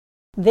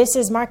This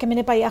is Market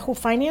Minute by Yahoo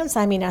Finance.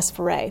 I'm Ines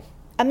Ferre.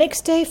 A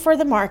mixed day for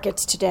the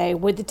markets today,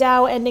 with the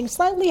Dow ending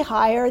slightly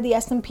higher, the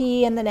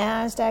S&P and the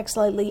Nasdaq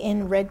slightly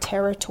in red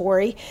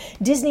territory.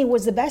 Disney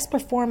was the best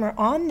performer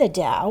on the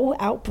Dow,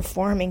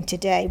 outperforming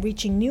today,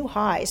 reaching new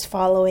highs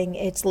following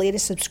its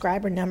latest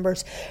subscriber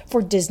numbers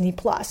for Disney+.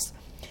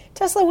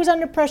 Tesla was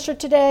under pressure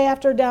today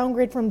after a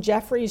downgrade from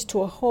Jefferies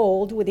to a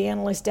hold, with the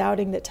analysts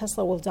doubting that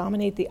Tesla will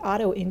dominate the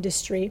auto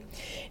industry.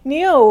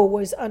 NIO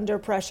was under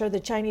pressure.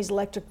 The Chinese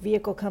electric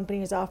vehicle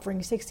company is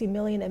offering 60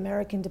 million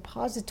American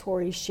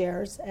depository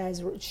shares,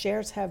 as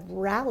shares have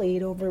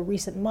rallied over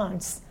recent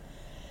months.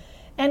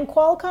 And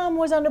Qualcomm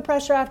was under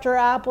pressure after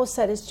Apple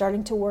said it's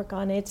starting to work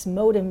on its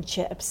modem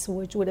chips,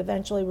 which would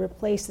eventually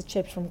replace the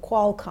chips from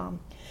Qualcomm.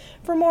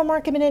 For more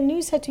Market Minute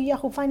news, head to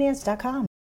yahoofinance.com.